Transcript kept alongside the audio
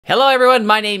Hello everyone,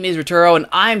 my name is Rituro and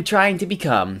I'm trying to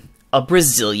become a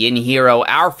Brazilian hero.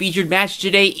 Our featured match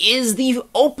today is the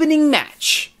opening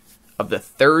match of the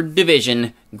 3rd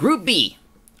Division, Group B,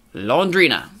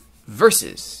 Londrina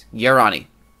versus Guarani.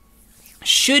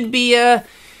 Should be an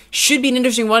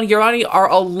interesting one. Guarani are,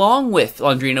 along with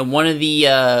Londrina, one of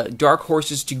the dark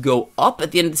horses to go up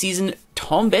at the end of the season.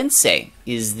 Tombense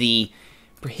is the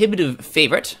prohibitive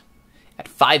favorite at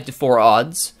 5-4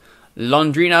 odds.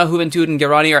 Londrina, Juventude, and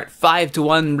Guarani are at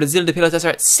 5-1. Brasil de Pelotas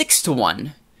are at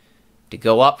 6-1 to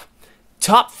go up.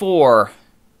 Top 4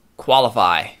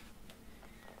 qualify.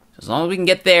 As long as we can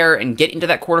get there and get into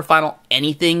that quarterfinal,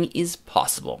 anything is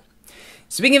possible.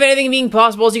 Speaking of anything being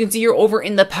possible, as you can see here over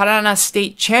in the Paraná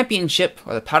State Championship,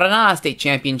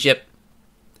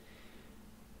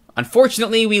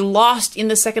 unfortunately, we lost in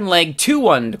the second leg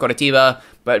 2-1 to Coritiba,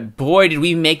 but boy did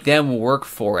we make them work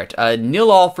for it. A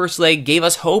 0-0 first leg gave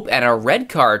us hope, and a red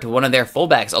card to one of their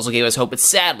fullbacks also gave us hope, but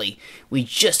sadly, we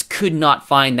just could not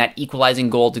find that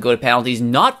equalizing goal to go to penalties,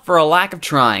 not for a lack of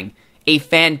trying. A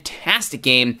fantastic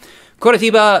game.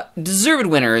 Coritiba deserved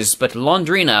winners, but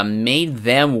Londrina made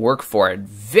them work for it.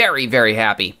 Very, very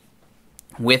happy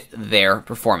with their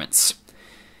performance.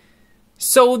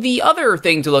 So the other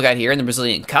thing to look at here in the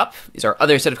Brazilian Cup is our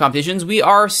other set of competitions. We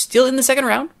are still in the second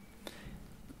round,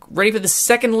 ready for the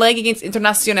second leg against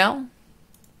Internacional,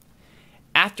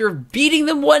 after beating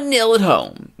them 1-0 at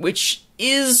home, which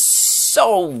is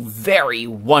so very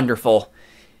wonderful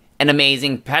and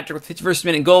amazing. Patrick with 51st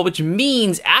minute goal, which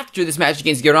means after this match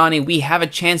against Guarani, we have a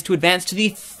chance to advance to the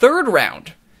 3rd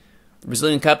round. The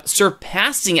Brazilian Cup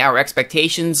surpassing our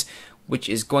expectations, which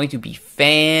is going to be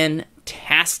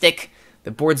fantastic.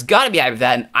 The board's got to be happy with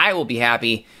that, and I will be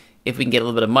happy if we can get a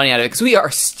little bit of money out of it, because we are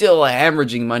still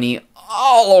hemorrhaging money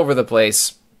all over the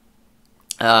place.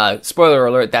 Spoiler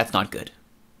alert, that's not good.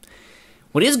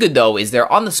 What is good, though, is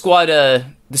they're on the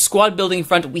squad building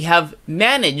front. We have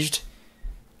managed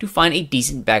to find a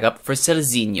decent backup for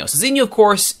Celezinho. Celezinho, of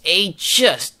course, a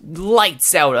just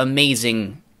lights-out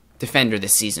amazing defender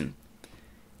this season.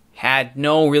 Had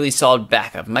no really solid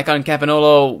backup. Maicon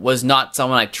Campanolo was not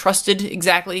someone I trusted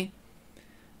exactly.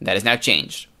 That has now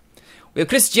changed. We have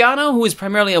Cristiano, who is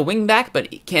primarily a wingback,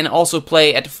 but can also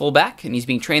play at fullback, and he's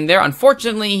being trained there.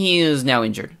 Unfortunately, he is now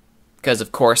injured. Because,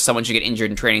 of course, someone should get injured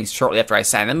in training shortly after I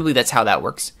sign them. I believe that's how that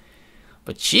works.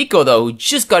 But Chico, though, who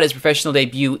just got his professional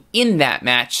debut in that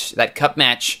match, that cup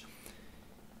match,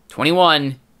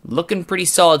 21, looking pretty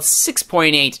solid,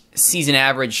 6.8 season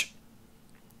average.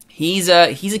 He's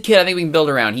a kid I think we can build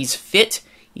around. He's fit,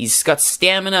 he's got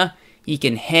stamina, he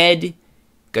can head,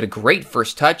 got a great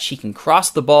first touch, he can cross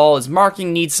the ball, his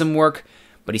marking needs some work,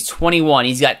 but he's 21,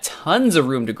 he's got tons of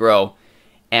room to grow,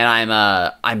 and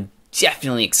I'm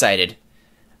definitely excited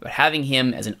about having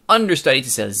him as an understudy to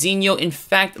Celezinho. In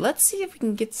fact, let's see if we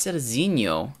can get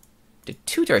Celezinho to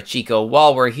tutor Chico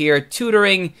while we're here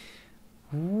tutoring.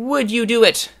 Would you do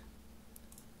it?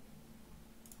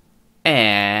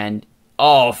 And,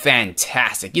 oh,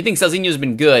 fantastic. You think Celezinho's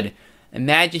been good.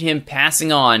 Imagine him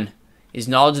passing on his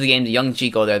knowledge of the game to young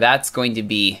Chico there. That's going to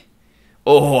be...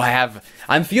 Oh,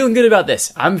 I'm feeling good about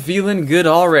this. I'm feeling good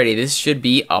already. This should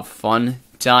be a fun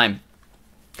time.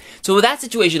 So with that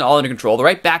situation all under control, the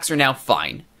right backs are now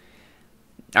fine.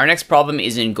 Our next problem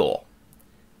is in goal.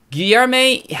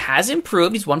 Guilherme has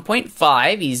improved. He's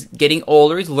 1.5. He's getting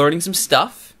older. He's learning some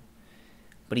stuff.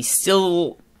 But he's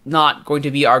still not going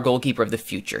to be our goalkeeper of the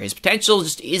future. His potential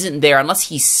just isn't there unless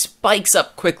he spikes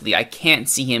up quickly. I can't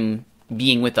see him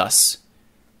being with us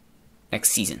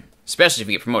next season, especially if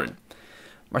we get promoted.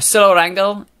 Marcelo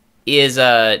Rangel is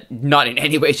not in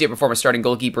any way, shape, or form a starting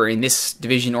goalkeeper in this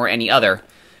division or any other,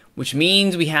 which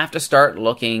means we have to start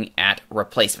looking at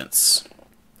replacements.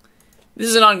 This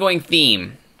is an ongoing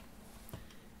theme.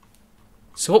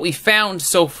 So what we found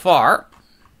so far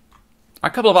are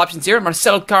a couple of options here.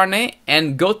 Marcelo Carne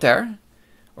and Gother,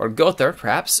 or Gother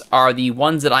perhaps, are the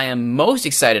ones that I am most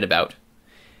excited about.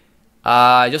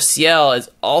 Josiel is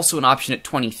also an option at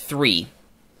 23.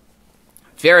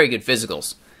 Very good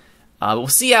physicals. We'll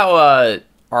see how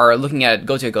our looking at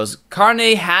Gother goes.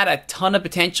 Carne had a ton of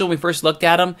potential when we first looked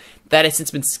at him. That has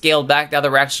since been scaled back now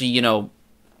that we're actually,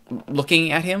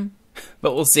 looking at him.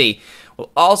 But we'll see. We'll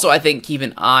also, I think, keep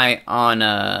an eye on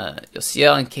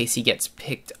Josiel in case he gets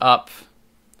picked up.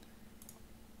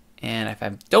 And if I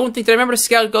don't think that I remember to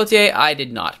scout Gautier, I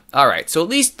did not. Alright, so at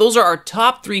least those are our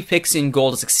top 3 picks in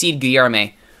goal to succeed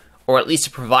Guilherme, or at least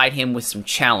to provide him with some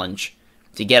challenge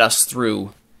to get us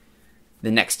through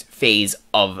the next phase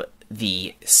of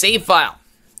the save file.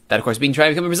 That, of course, being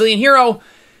trying to become a Brazilian hero.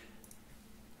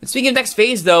 And speaking of next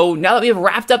phase, though, now that we have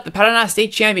wrapped up the Paraná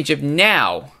State Championship,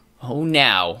 now, Oh,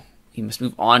 now we must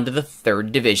move on to the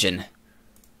 3rd division.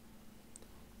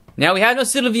 Now we have no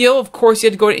Silvio. Of course, he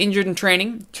had to go to injured in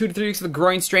training. 2 to 3 weeks with a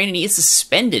groin strain, and he is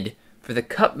suspended for the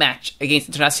cup match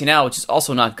against Internacional, which is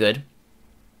also not good.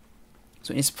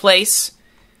 So in his place,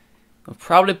 we'll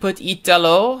probably put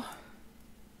Italo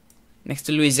next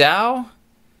to Luizao.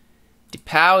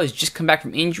 DePau has just come back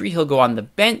from injury. He'll go on the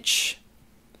bench.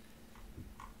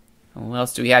 What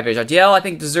else do we have here? Jardiel, I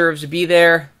think, deserves to be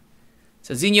there.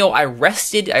 So Zinho, I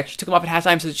rested. I actually took him off at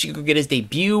halftime so that she could get his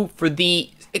debut for the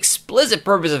explicit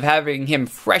purpose of having him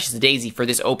fresh as a daisy for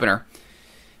this opener.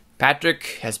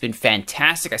 Patrick has been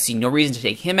fantastic. I see no reason to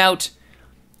take him out.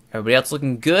 Everybody else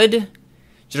looking good.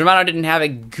 Germano didn't have a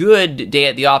good day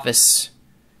at the office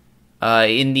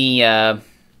in the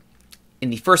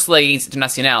first leg against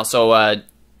Internacional, so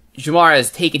Jumar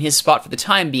has taken his spot for the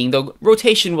time being, though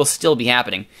rotation will still be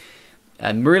happening.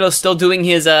 Murilo's still doing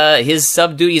his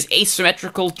sub duty, his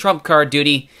asymmetrical trump card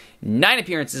duty. 9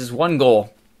 appearances, 1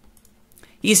 goal.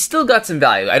 He's still got some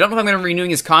value. I don't know if I'm going to be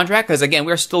renewing his contract, because again,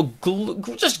 we're still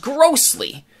just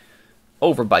grossly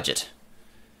over budget.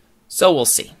 So we'll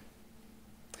see.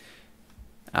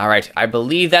 Alright, I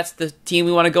believe that's the team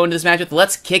we want to go into this match with.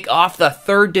 Let's kick off the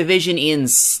 3rd division in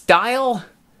style.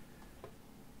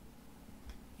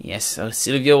 Yes, so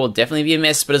Silvio will definitely be a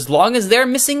miss, but as long as they're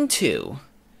missing 2.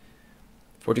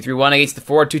 4-2-3-1 against the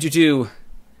 4-2-2-2.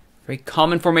 Very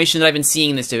common formation that I've been seeing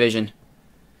in this division.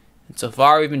 And so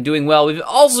far, we've been doing well. We've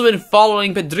also been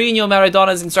following Pedrinho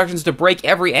Maradona's instructions to break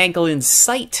every ankle in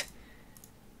sight.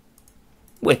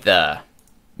 With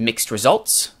mixed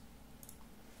results.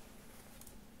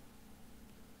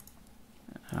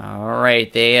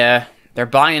 Alright, they're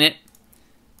buying it.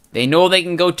 They know they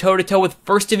can go toe-to-toe with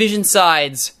 1st division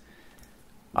sides.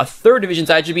 A 3rd division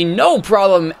side should be no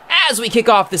problem as we kick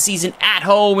off the season at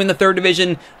home in the 3rd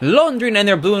division. Londrina and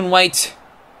their blue and white.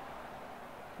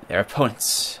 Their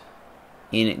opponents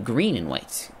in green and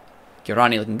white.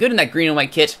 Girani looking good in that green and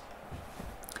white kit.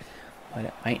 But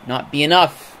it might not be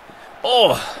enough.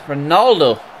 Oh,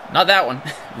 Ronaldo. Not that one.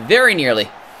 Very nearly.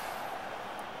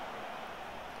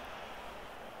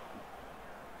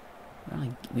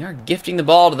 We are gifting the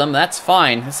ball to them. That's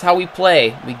fine. That's how we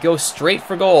play. We go straight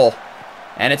for goal.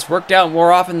 And it's worked out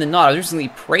more often than not. I was recently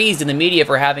praised in the media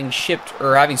for having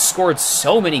scored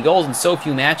so many goals in so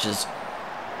few matches.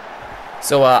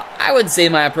 So I would say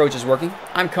my approach is working.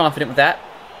 I'm confident with that.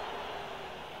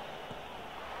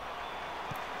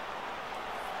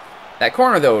 That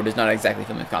corner, though, does not exactly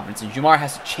fill me with confidence. And Jumar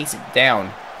has to chase it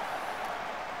down.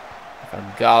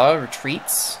 Gala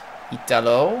retreats.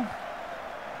 Italo.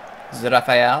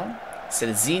 Rafael.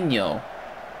 Serginho.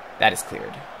 That is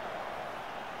cleared.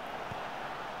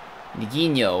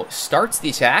 Niguinho starts the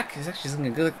attack. It's actually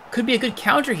looking good. Could be a good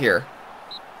counter here.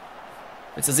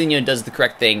 But Serginho does the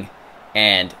correct thing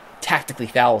and tactically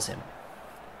fouls him.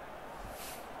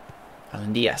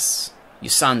 Alan Diaz.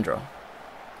 Yusandro.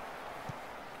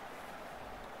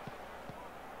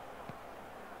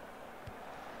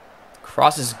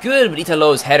 Cross is good, but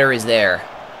Italo's header is there.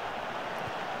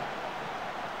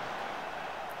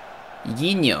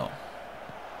 Niguinho.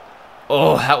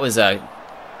 Oh, that was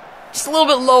just a little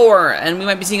bit lower, and we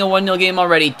might be seeing a 1-0 game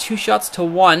already. 2 shots to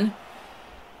 1.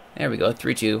 There we go,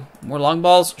 3-2. More long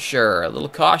balls? Sure. A little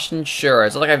caution? Sure.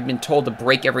 It's not like I've been told to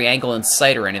break every ankle in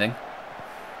sight or anything.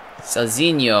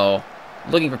 Serginho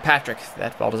looking for Patrick.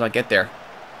 That ball does not get there.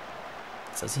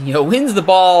 Serginho wins the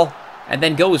ball and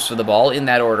then goes for the ball in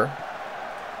that order.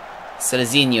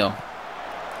 Serginho.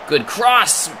 Good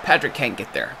cross. Patrick can't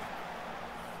get there.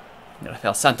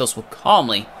 Rafael Santos will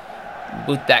calmly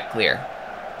boot that clear.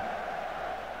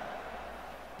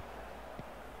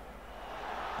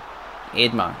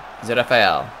 Edmar,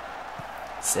 Rafael,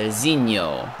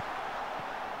 Serginho.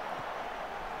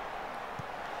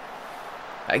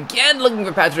 Again looking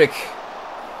for Patrick.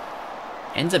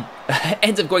 Ends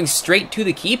up going straight to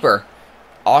the keeper.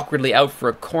 Awkwardly out for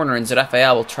a corner, and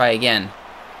Rafael will try again.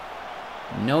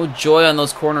 No joy on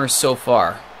those corners so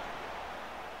far.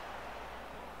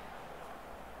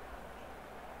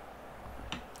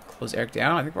 Close Eric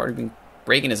down. I think we've already been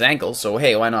breaking his ankles, so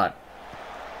hey, why not?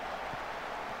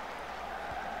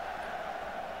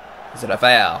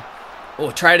 Rafael. Oh,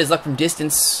 tried his luck from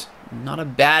distance. Not a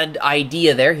bad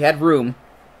idea there. He had room.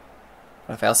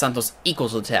 Rafael Santos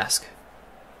equals the task.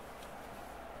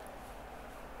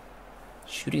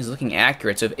 Shooting is looking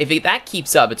accurate, so if that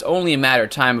keeps up, it's only a matter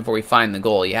of time before we find the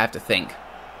goal, you have to think.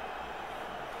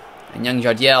 And young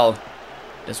Jardiel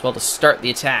does well to start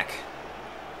the attack.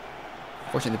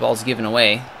 Fortunately, the ball's given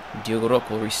away. Diogo Roque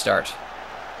will restart.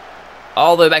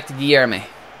 All the way back to Guilherme.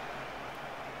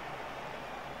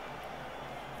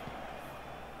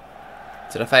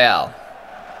 To Rafael.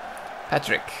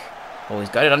 Patrick. Oh, he's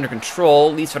got it under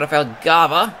control. Leads for Rafael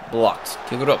Gava. Blocked.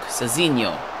 Tuguruk.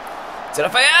 Cezinho. To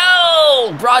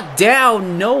Rafael! Brought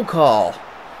down. No call.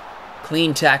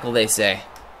 Clean tackle, they say.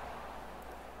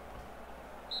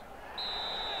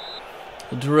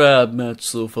 A drab match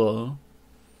so far.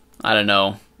 I don't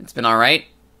know. It's been alright.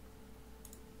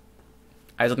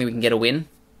 I don't think we can get a win.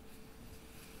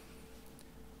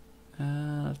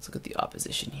 Let's look at the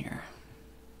opposition here.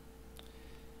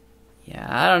 Yeah,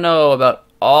 I don't know about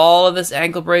all of this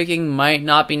ankle breaking. Might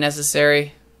not be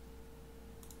necessary.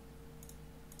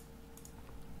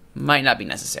 Might not be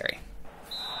necessary.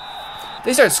 If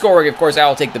they start scoring, of course, I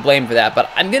will take the blame for that. But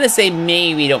I'm going to say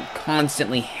maybe don't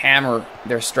constantly hammer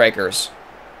their strikers.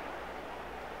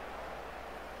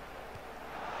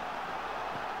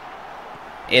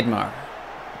 Edmar.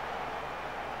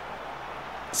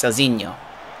 Salzinho.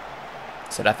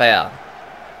 So Rafael.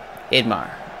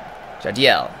 Edmar.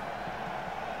 Jardiel.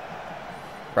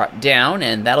 Brought down,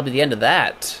 and that'll be the end of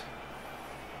that.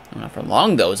 Not for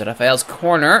long, though. It's at Rafael's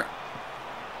corner.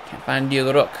 Can't find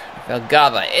Tuguruk. Rafael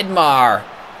Gava. Edmar.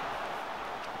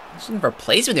 Just looking for a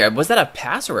placement there. Was that a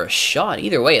pass or a shot?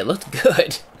 Either way, it looked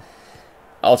good.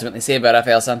 Ultimately saved by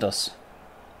Rafael Santos.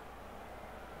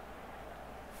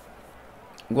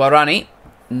 Guarani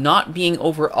not being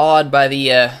overawed by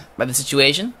the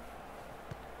situation.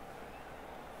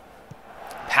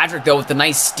 Patrick, though, with the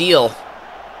nice steal.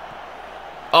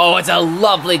 Oh, it's a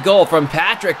lovely goal from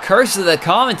Patrick. Curse of the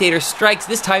commentator strikes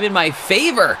this time in my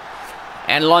favor.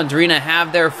 And Londrina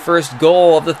have their first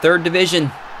goal of the third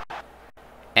division.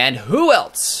 And who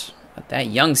else but that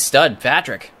young stud,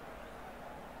 Patrick?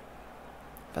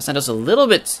 Santos a little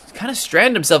bit, kind of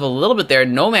stranded himself a little bit there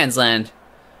in no man's land.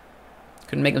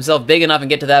 Couldn't make himself big enough and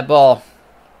get to that ball.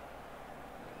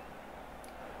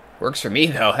 Works for me,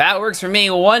 though. That works for me.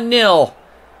 1-0.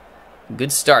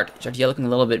 Good start. Jardiel looking a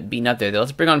little bit beaten up there, though.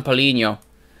 Let's bring on Paulinho.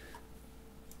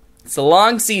 It's a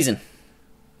long season.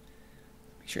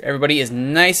 Make sure everybody is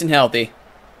nice and healthy.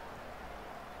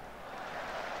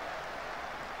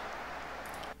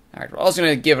 Alright, we're also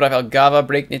going to give Rafael Gava a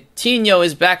break. Netinho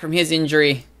is back from his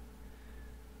injury.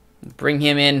 Bring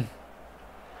him in.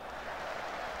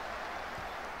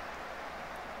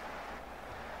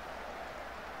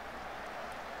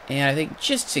 And I think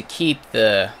just to keep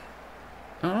the...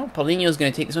 Oh, Paulinho's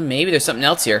going to take this one. Maybe there's something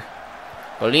else here.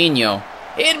 Paulinho.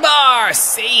 Edmar!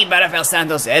 Saved by Rafael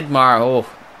Santos. Edmar. Oh,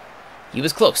 he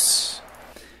was close.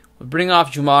 We'll bring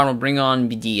off Jumar and we'll bring on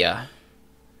Bidia.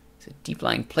 He's a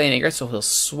deep-lying playmaker, so he'll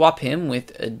swap him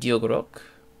with Tuguruk.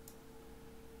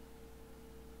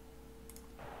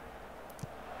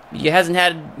 Bidia hasn't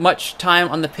had much time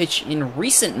on the pitch in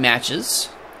recent matches,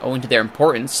 owing to their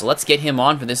importance, so let's get him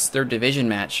on for this third division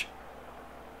match.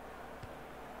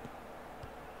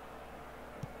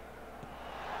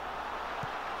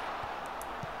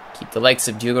 Keep the likes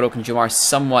of Tuguruk and Jumar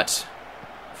somewhat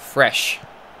fresh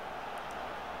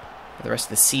for the rest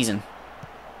of the season.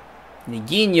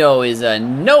 Netinho is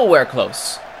nowhere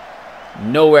close.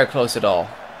 Nowhere close at all.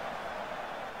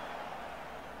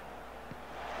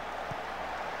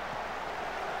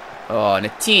 Oh,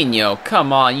 Netinho,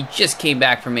 come on. You just came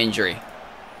back from injury.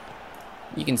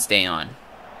 You can stay on.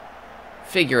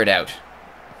 Figure it out.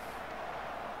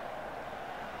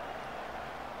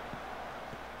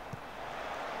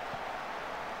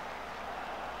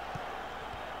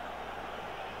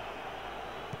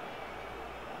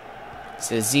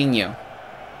 Cezinho.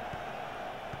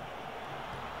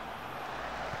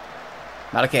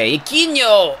 Okay,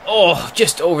 Iquinho! Oh,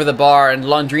 just over the bar, and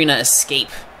Londrina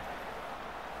escape.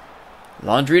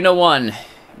 Londrina 1,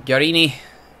 Guarini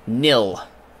 0.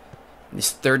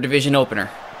 This third division opener.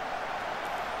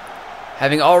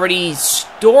 Having already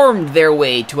stormed their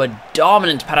way to a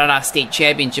dominant Paraná State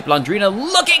Championship, Londrina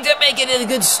looking to make it a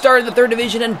good start in the third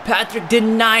division, and Patrick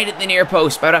denied at the near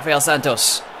post by Rafael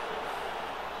Santos.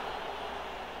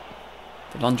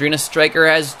 The Londrina striker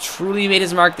has truly made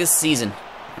his mark this season,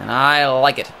 and I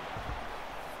like it.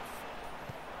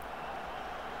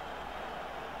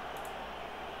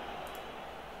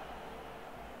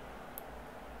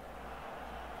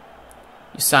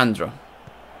 Sandro.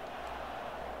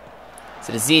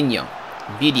 Cezinho.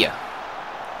 Bidia.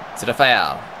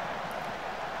 Rafael.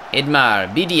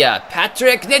 Edmar. Bidia.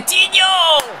 Patrick.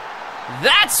 Netinho!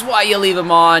 That's why you leave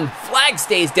him on. Flag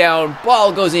stays down.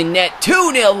 Ball goes in net.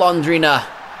 2-0 Londrina.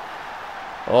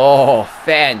 Oh,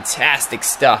 fantastic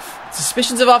stuff.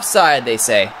 Suspicions of offside, they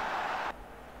say.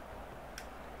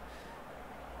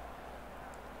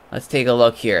 Let's take a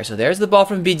look here. So there's the ball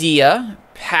from Bidia.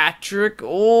 Patrick.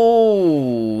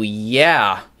 Oh,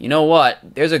 yeah. You know what?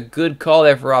 There's a good call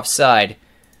there for offside.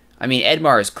 I mean,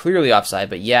 Edmar is clearly offside,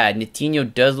 but yeah,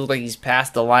 Nitinho does look like he's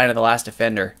past the line of the last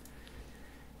defender.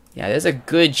 Yeah, there's a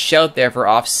good shout there for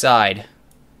offside.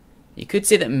 You could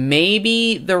say that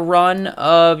maybe the run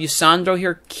of Yusandro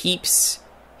here keeps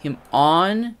him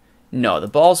on. No, the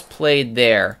ball's played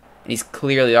there, and he's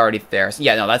clearly already there. So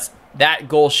yeah, no, that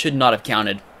goal should not have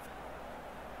counted.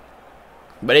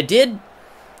 But it did,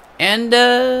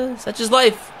 and such is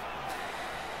life.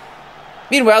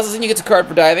 Meanwhile, Zizinho gets a card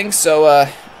for diving, so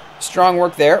strong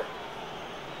work there.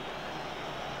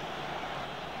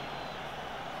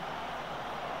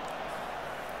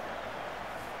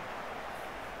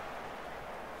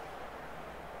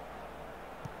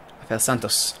 Rafael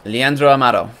Santos, Leandro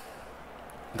Amaro,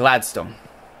 Gladstone,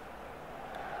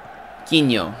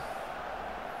 Quinho.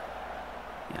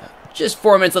 Yeah, just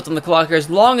 4 minutes left on the clock here. As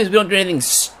long as we don't do anything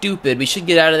stupid, we should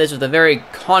get out of this with a very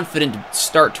confident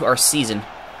start to our season.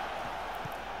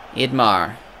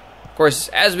 Idmar. Of course,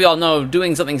 as we all know,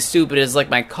 doing something stupid is like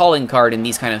my calling card in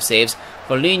these kind of saves.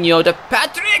 Foligno to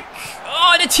Patrick!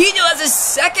 Oh, Nitinho has his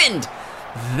second!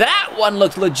 That one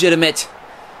looked legitimate.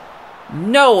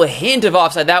 No hint of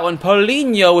offside that one.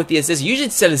 Paulinho with the assist. Usually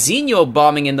it's Celzinho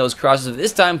bombing in those crosses, but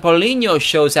this time Paulinho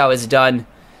shows how it's done.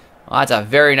 Oh, that's a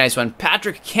very nice one.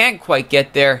 Patrick can't quite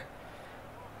get there.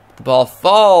 The ball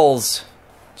falls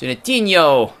to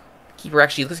Nitinho. Keeper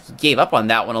actually looks like he gave up on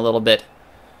that one a little bit.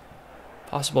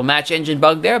 Possible match engine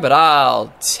bug there, but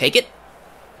I'll take it.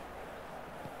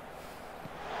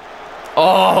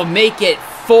 Oh, make it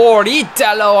 4.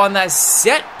 Italo on that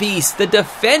set piece. The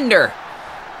defender.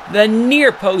 The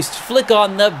near post flick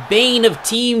on, the bane of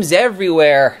teams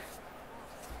everywhere.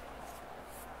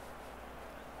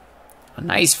 A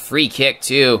nice free kick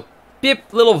too.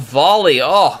 Bip little volley.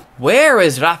 Oh, where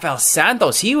is Rafael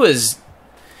Santos? He was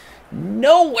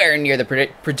nowhere near the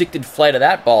predicted flight of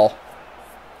that ball.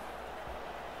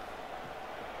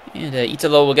 And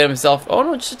Italo will get himself, oh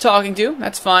no, just a talking to.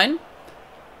 That's fine.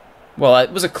 Well,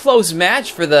 it was a close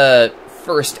match for the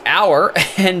first hour,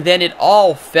 and then it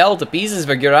all fell to pieces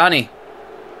for Girani.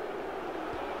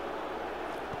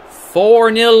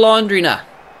 4-0 Londrina.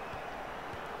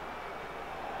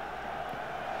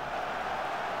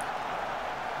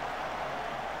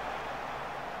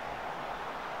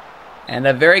 And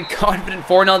a very confident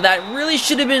 4-0. That really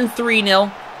should have been 3-0.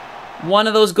 One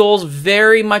of those goals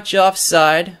very much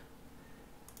offside.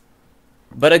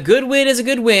 But a good win is a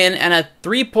good win, and a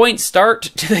 3-point start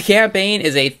to the campaign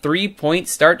is a 3-point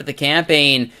start to the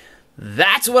campaign.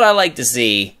 That's what I like to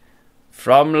see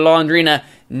from Londrina.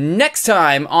 Next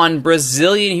time on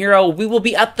Brazilian Hero, we will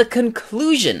be at the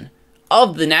conclusion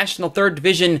of the National 3rd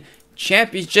Division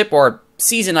Championship, or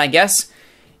season, I guess.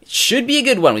 It should be a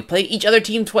good one. We play each other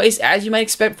team twice, as you might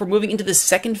expect, for moving into the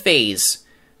second phase.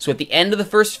 So at the end of the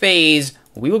first phase,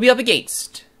 we will be up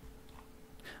against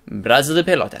Brasil de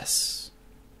Pelotas.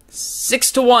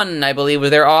 6-1, I believe, were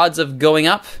their odds of going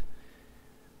up.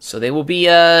 So they will be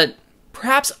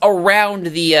perhaps around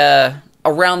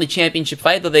the championship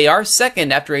fight, though they are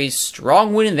second after a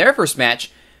strong win in their first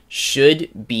match.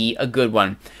 Should be a good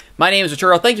one. My name is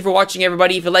Rituro. Thank you for watching,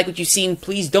 everybody. If you like what you've seen,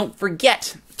 please don't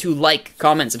forget to like,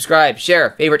 comment, subscribe,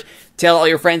 share, favorite, tell all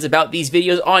your friends about these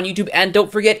videos on YouTube, and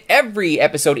don't forget, every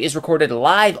episode is recorded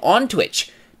live on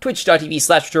Twitch.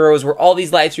 Twitch.tv/Rituro is where all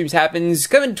these live streams happen.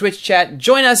 Come into Twitch chat,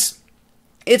 join us.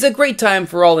 It's a great time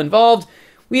for all involved.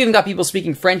 We even got people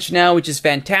speaking French now, which is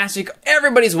fantastic.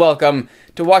 Everybody's welcome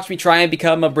to watch me try and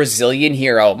become a Brazilian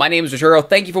hero. My name is Rituro.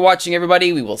 Thank you for watching,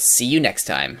 everybody. We will see you next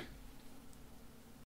time.